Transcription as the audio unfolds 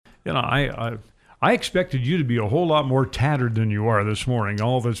I expected you to be a whole lot more tattered than you are this morning,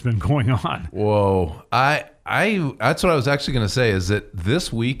 all that's been going on. Whoa. That's what I was actually going to say, is that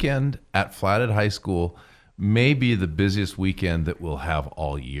this weekend at Flathead High School may be the busiest weekend that we'll have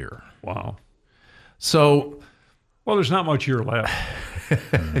all year. Wow. So, well, there's not much year left.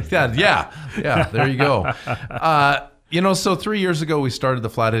 yeah, there you go. So 3 years ago, we started the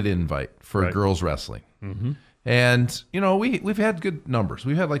Flathead Invite for girls wrestling. Mm-hmm. And, we've had good numbers.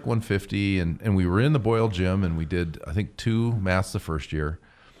 We've had like 150, and we were in the Boyle gym, and we did, I think, 2 mats the first year.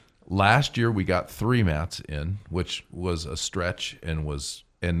 Last year, we got 3 mats in, which was a stretch, and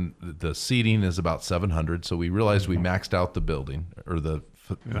the seating is about 700. So we realized we maxed out the building, or the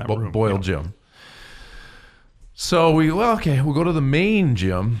Boyle gym. So we'll go to the main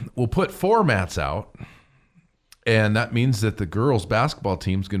gym. We'll put 4 mats out, and that means that the girls' basketball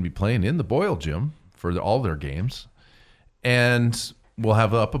team is going to be playing in the Boyle gym for all their games, and we'll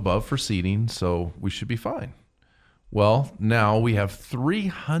have up above for seating, so we should be fine. Well, now we have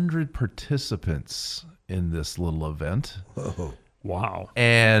 300 participants in this little event. Oh, wow.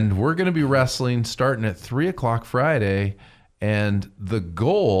 And we're going to be wrestling starting at 3 o'clock Friday, and the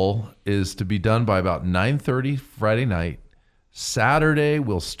goal is to be done by about 9:30 Friday night. Saturday,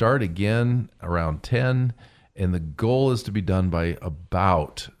 we'll start again around 10, and the goal is to be done by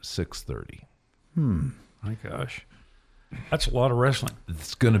about 6:30. My gosh. That's a lot of wrestling.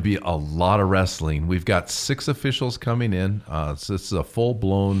 It's going to be a lot of wrestling. We've got 6 officials coming in. So this is a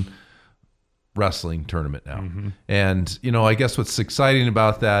full-blown wrestling tournament now. Mm-hmm. And, I guess what's exciting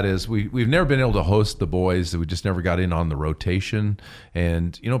about that is we've never been able to host the boys. We just never got in on the rotation.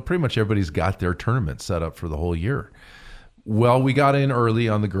 And, pretty much everybody's got their tournament set up for the whole year. Well, we got in early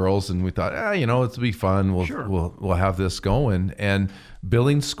on the girls, and we thought, it'll be fun. We'll have this going. And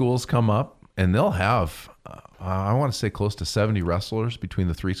Billings schools come up, and they'll have, I want to say, close to 70 wrestlers between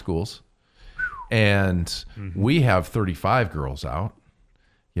the 3 schools. And we have 35 girls out.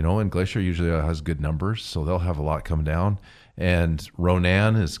 And Glacier usually has good numbers, so they'll have a lot come down. And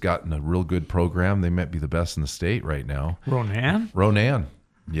Ronan has gotten a real good program. They might be the best in the state right now. Ronan.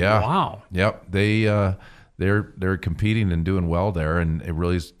 Yeah. Wow. Yep. They're competing and doing well there, and it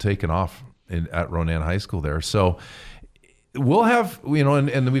really has taken off at Ronan High School there. So we'll have,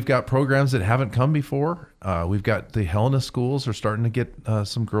 and we've got programs that haven't come before. We've got the Helena schools are starting to get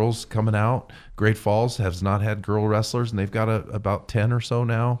some girls coming out. Great Falls has not had girl wrestlers, and they've got about 10 or so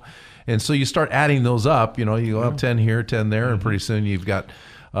now. And so you start adding those up, you go up 10 here, 10 there, and pretty soon you've got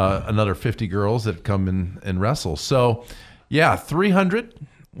another 50 girls that come in and wrestle. So 300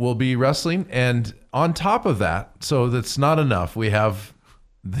 will be wrestling. And on top of that, so that's not enough, we have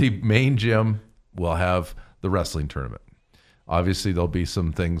the main gym will have the wrestling tournament. Obviously, there'll be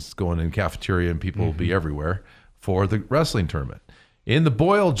some things going in cafeteria, and people will be everywhere for the wrestling tournament. In the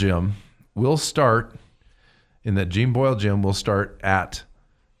Boyle gym, in that Gene Boyle gym, we'll start at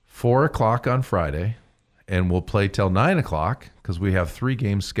 4 o'clock on Friday, and we'll play till 9 o'clock because we have 3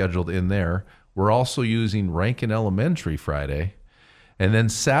 games scheduled in there. We're also using Rankin Elementary Friday. And then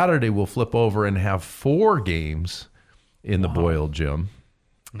Saturday, we'll flip over and have 4 games in the Boyle gym.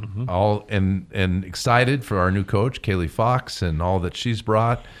 Mm-hmm. All and excited for our new coach, Kaylee Fox, and all that she's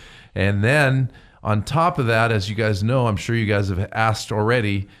brought. And then on top of that, as you guys know, I'm sure you guys have asked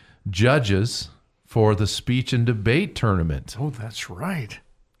already, judges for the speech and debate tournament. Oh, that's right.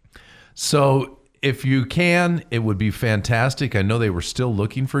 So if you can, it would be fantastic. I know they were still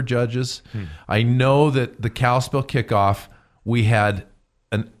looking for judges. I know that the Kalispell kickoff, we had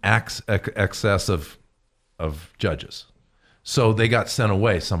an excess of judges. So they got sent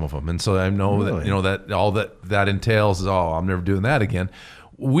away, some of them. And so I know that, that all that entails is, I'm never doing that again.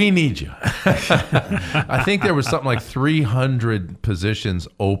 We need you. I think there was something like 300 positions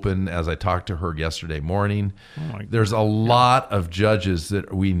open as I talked to her yesterday morning. There's a lot of judges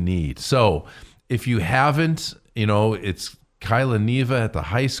that we need. So if you haven't, it's Kyla Neva at the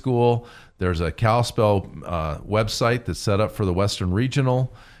high school. There's a Kalispell website that's set up for the Western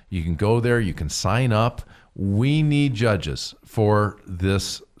Regional. You can go there. You can sign up. We need judges for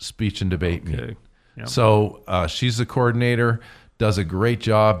this speech and debate meet. Yep. So she's the coordinator, does a great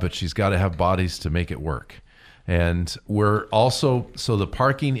job, but she's got to have bodies to make it work. And we're also, so the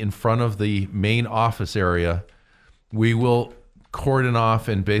parking in front of the main office area, we will cordon off,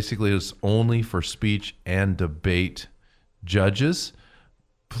 and basically it's only for speech and debate judges.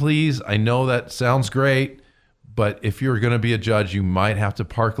 Please, I know that sounds great, but if you're going to be a judge, you might have to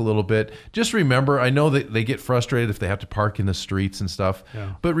park a little bit. Just remember, I know that they get frustrated if they have to park in the streets and stuff.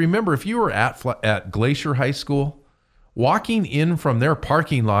 Yeah. But remember, if you were at Glacier High School walking in from their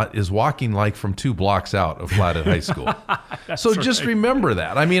parking lot is walking like from 2 blocks out of Flathead High School. So just remember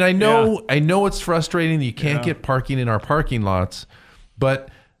that. I mean, I know it's frustrating that you can't get parking in our parking lots, but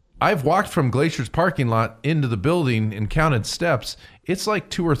I've walked from Glacier's parking lot into the building and counted steps. It's like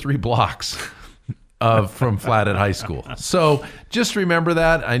 2 or 3 blocks from Flathead High School. So just remember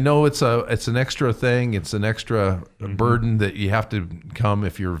that. I know it's an extra thing. It's an extra burden that you have to come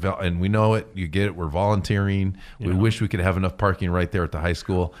if you're, and we know it. You get it. We're volunteering. We wish we could have enough parking right there at the high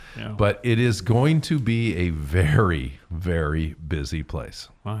school, but it is going to be a very, very busy place.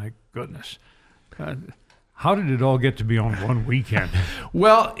 My goodness. How did it all get to be on one weekend?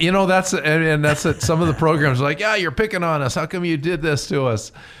 Well, that's it. Some of the programs are like, yeah, you're picking on us. How come you did this to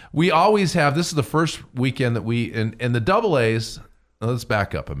us? We always have, this is the first weekend that and the double A's, let's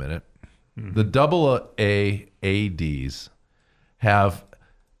back up a minute. The double A ADs have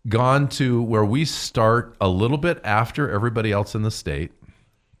gone to where we start a little bit after everybody else in the state.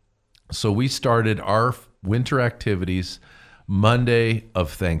 So we started our winter activities Monday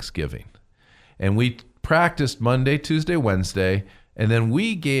of Thanksgiving. And we practiced Monday, Tuesday, Wednesday, and then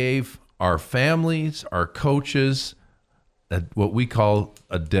we gave our families, our coaches, what we call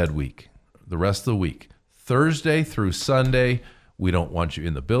a dead week, the rest of the week. Thursday through Sunday, we don't want you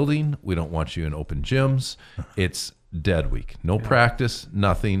in the building. We don't want you in open gyms. It's dead week. No practice,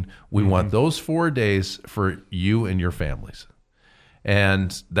 nothing. We want those 4 days for you and your families.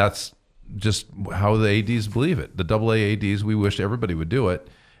 And that's just how the ADs believe it. The AA ADs, we wish everybody would do it.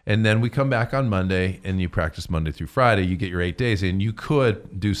 And then we come back on Monday and you practice Monday through Friday. You get your 8 days in. You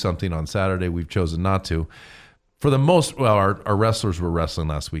could do something on Saturday. We've chosen not to. For the most, our wrestlers were wrestling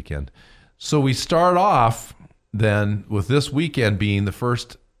last weekend. So we start off then with this weekend being the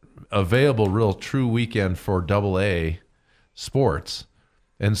first available real true weekend for AA sports.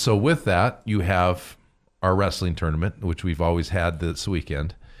 And so with that, you have our wrestling tournament, which we've always had this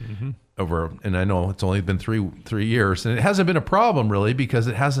weekend. Over, and I know it's only been three years, and it hasn't been a problem really because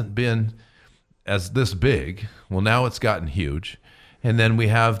it hasn't been as this big. Well, now it's gotten huge, and then we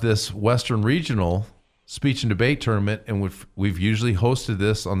have this Western Regional speech and debate tournament, and we've usually hosted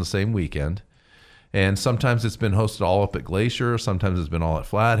this on the same weekend, and sometimes it's been hosted all up at Glacier, sometimes it's been all at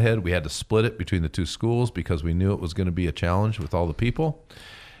Flathead. We had to split it between the 2 schools because we knew it was going to be a challenge with all the people,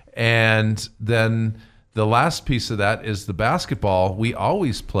 and then the last piece of that is the basketball. We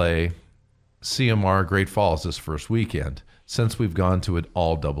always play CMR Great Falls this first weekend since we've gone to an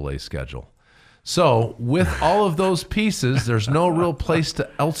all AA schedule. So with all of those pieces, there's no real place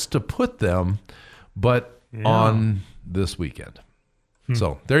else to put them but on this weekend.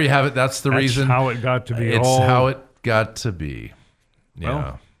 So there you have it. That's the reason. How it got to be. It's how it got to be.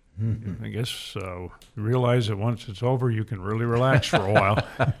 Well, I guess realize that once it's over, you can really relax for a while.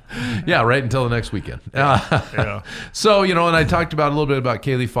 Yeah, right until the next weekend. So, and I talked about a little bit about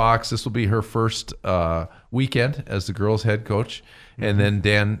Kaylee Fox. This will be her first weekend as the girls' head coach. And then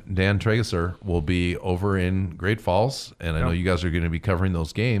Dan Trageser will be over in Great Falls. And I know you guys are going to be covering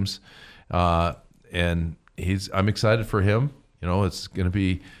those games. And I'm excited for him. It's going to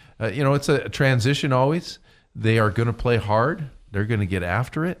be, it's a transition always. They are going to play hard. They're going to get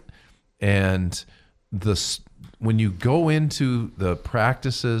after it. And when you go into the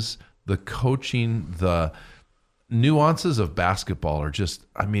practices, the coaching, the nuances of basketball are just,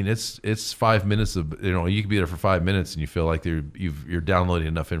 it's 5 minutes of, you can be there for 5 minutes and you feel like you're downloading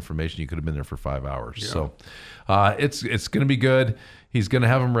enough information. You could have been there for 5 hours. Yeah. So it's going to be good. He's going to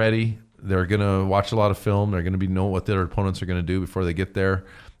have them ready. They're going to watch a lot of film. They're going to know what their opponents are going to do before they get there.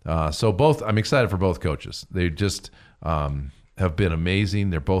 I'm excited for both coaches. They just have been amazing.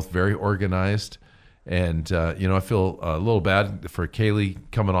 They're both very organized. And, I feel a little bad for Kaylee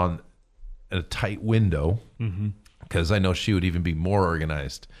coming on in a tight window because I know she would even be more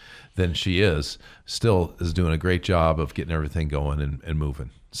organized than she is. Still is doing a great job of getting everything going and moving.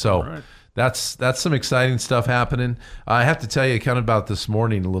 So that's some exciting stuff happening. I have to tell you kind of about this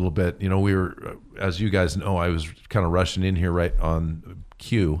morning a little bit. We were, as you guys know, I was kind of rushing in here right on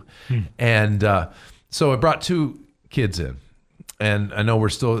cue. And so I brought 2 kids in. And I know we're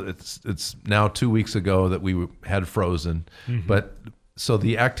still, it's now 2 weeks ago that we had Frozen. But so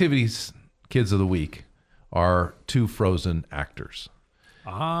the activities kids of the week are 2 Frozen actors.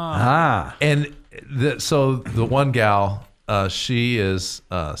 And so the one gal, she is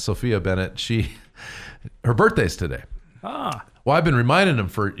Sophia Bennett. Her birthday's today. Well, I've been reminding them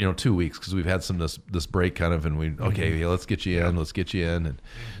for 2 weeks because we've had this break kind of, and let's get you in, and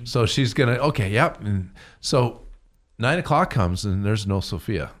so she's gonna and so 9 o'clock comes and there's no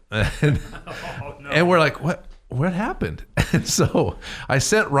Sophia, and we're like, what happened? And so I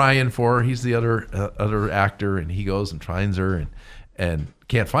sent Ryan for her. He's the other actor, and he goes and finds her and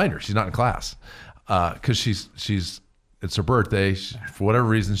can't find her. She's not in class because she's it's her birthday. For whatever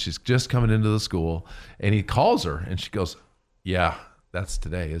reason, she's just coming into the school, and he calls her, and she goes, "Yeah, that's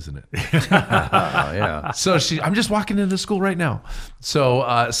today, isn't it?" Yeah. So I'm just walking into school right now.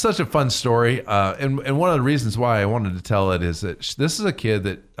 So such a fun story. And one of the reasons why I wanted to tell it is that this is a kid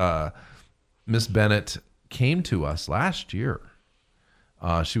that Miss Bennett came to us last year.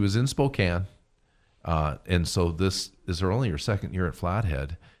 She was in Spokane. And so this is only her second year at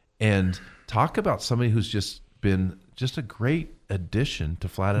Flathead. And talk about somebody who's just been just a great addition to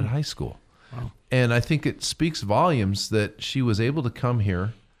Flathead High School. Wow. And I think it speaks volumes that she was able to come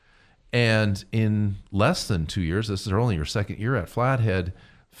here and in less than 2 years, this is only her second year at Flathead,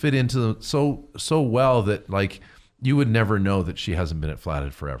 fit into so well that like you would never know that she hasn't been at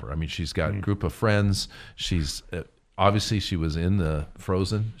Flathead forever. I mean, she's got a group of friends. She's obviously she was in the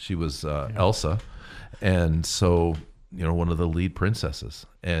Frozen. She was Elsa, and so one of the lead princesses,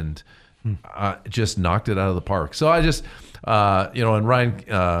 and just knocked it out of the park. So I just and Ryan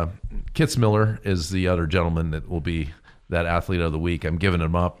Kitzmiller is the other gentleman that will be that athlete of the week. I'm giving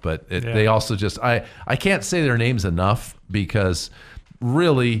them up, but they also just I can't say their names enough because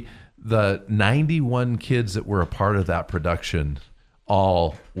really. The 91 kids that were a part of that production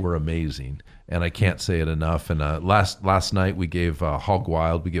all were amazing, and I can't say it enough. And last night we gave Hog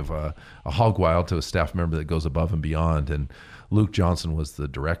Wild. We give a Hog Wild to a staff member that goes above and beyond, and Luke Johnson was the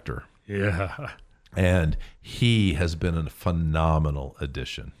director. Yeah. And he has been a phenomenal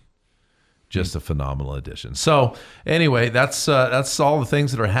addition. Just a phenomenal addition. So anyway, that's all the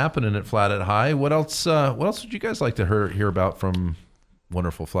things that are happening at Flathead High. What else would you guys like to hear about from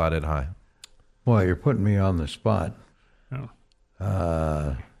wonderful Flathead High? Well, you're putting me on the spot.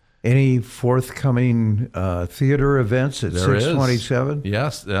 Oh. Any forthcoming theater events at There is. 627?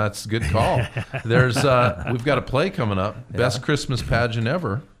 Yes, that's a good call. There's we've got a play coming up, Best Christmas Pageant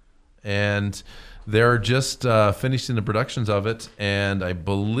Ever, and they're just finishing the productions of it, and I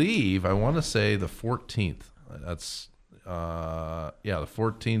want to say the 14th. That's the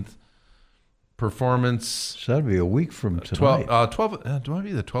 14th performance. So that'd be a week from tonight. 12 do I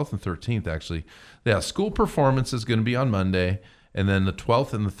be the 12th and 13th actually? Yeah, school performance is going to be on Monday, and then the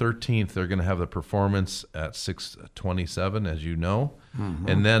 12th and the 13th they're going to have the performance at 6:27, as you know. Mm-hmm.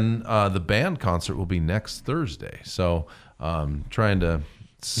 And then the band concert will be next Thursday. So trying to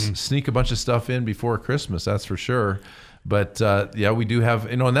sneak a bunch of stuff in before Christmas, that's for sure. But we do have,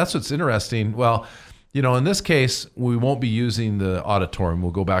 and that's what's interesting. Well, in this case, we won't be using the auditorium.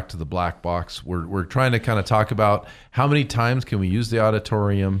 We'll go back to the black box. We're trying to kind of talk about how many times can we use the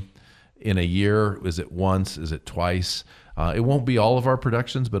auditorium in a year? Is it once? Is it twice? It won't be all of our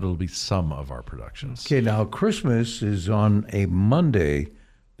productions, but it'll be some of our productions. Okay, now Christmas is on a Monday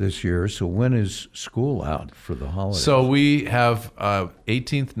this year, so when is school out for the holidays? So we have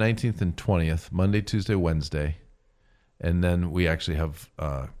 18th, 19th, and 20th, Monday, Tuesday, Wednesday. And then we actually have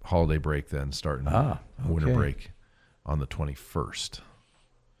holiday break then, starting winter break on the 21st.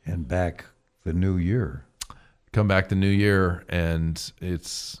 And back the new year. Come back the new year, and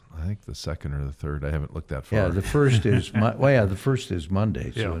it's, I think, the second or the third. I haven't looked that far. Yeah, the first is the first is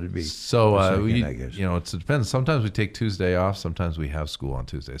Monday, so it'd be so the second, I guess. it depends. Sometimes we take Tuesday off. Sometimes we have school on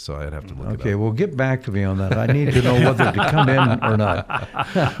Tuesday, so I'd have to look it up. Okay, well, get back to me on that. I need to know whether to come in or not.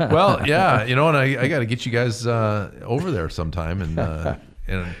 Well, yeah, and I got to get you guys over there sometime and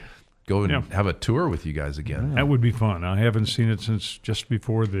go and have a tour with you guys again. That would be fun. I haven't seen it since just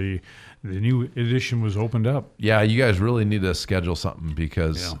before the new edition was opened up. Yeah, you guys really need to schedule something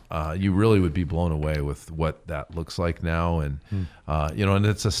because you really would be blown away with what that looks like now. And, and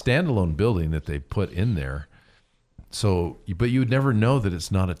it's a standalone building that they put in there. So, but you would never know that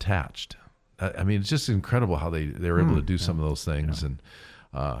it's not attached. I mean, it's just incredible how they're able to do some of those things. And,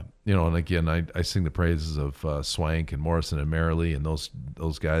 and again, I sing the praises of Swank and Morrison and Merrily and those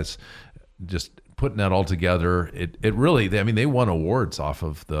guys just putting that all together. It really, they won awards off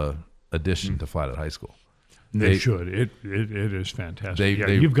of the addition to Flathead High School. They should. It is fantastic.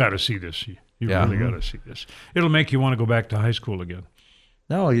 You've got to see this. You really got to see this. It'll make you want to go back to high school again.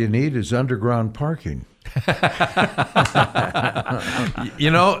 Now all you need is underground parking. That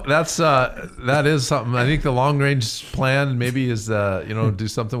is something. I think the long range plan maybe is do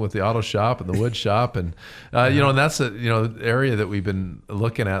something with the auto shop and the wood shop, and and that's a area that we've been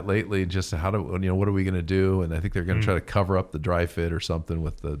looking at lately. Just what are we going to do? And I think they're going to try to cover up the dry fit or something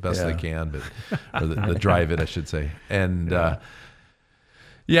with the best they can, or the dry fit, I should say. And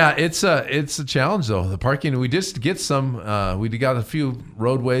it's a challenge though. The parking, we just get some. We got a few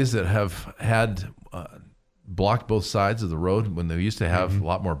roadways that have had blocked both sides of the road when they used to have a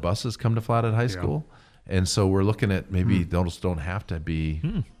lot more buses come to Flathead High School. And so we're looking at maybe those don't have to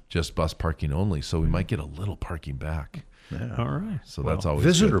be just bus parking only. So we might get a little parking back. Yeah. All right. So that's always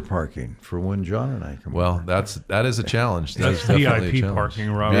visitor good. parking for when John and I come. Well, over. that is a challenge. That That's is definitely a VIP challenge.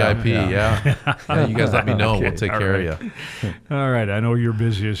 parking, Rob. VIP, yeah. You guys let me know. Okay, We'll take all care right. of you. All right. I know you're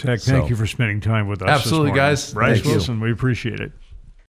busy as heck. Thank So- you for spending time with us. Absolutely, this morning. guys. Bryce Thank you. Wilson, we appreciate it.